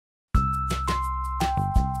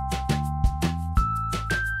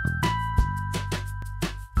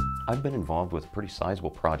I've been involved with a pretty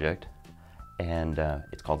sizable project, and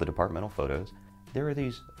it's called the Departmental Photos. There are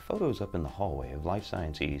these photos up in the hallway of Life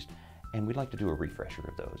Science East, and we'd like to do a refresher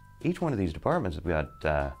of those. Each one of these departments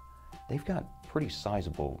they've got pretty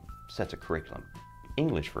sizable sets of curriculum.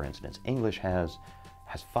 English, for instance, English has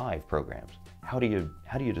 5 programs. How do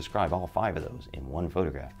you describe all 5 of those in one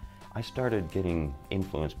photograph? I started getting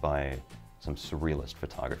influenced by some surrealist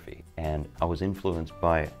photography, and I was influenced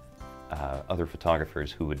by other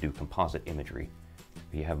photographers who would do composite imagery.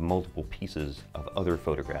 You have multiple pieces of other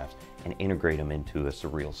photographs and integrate them into a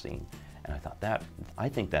surreal scene. And I thought I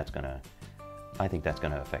think that's gonna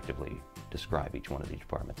effectively describe each one of these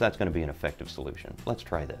departments. That's gonna be an effective solution. Let's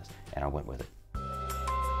try this. And I went with it.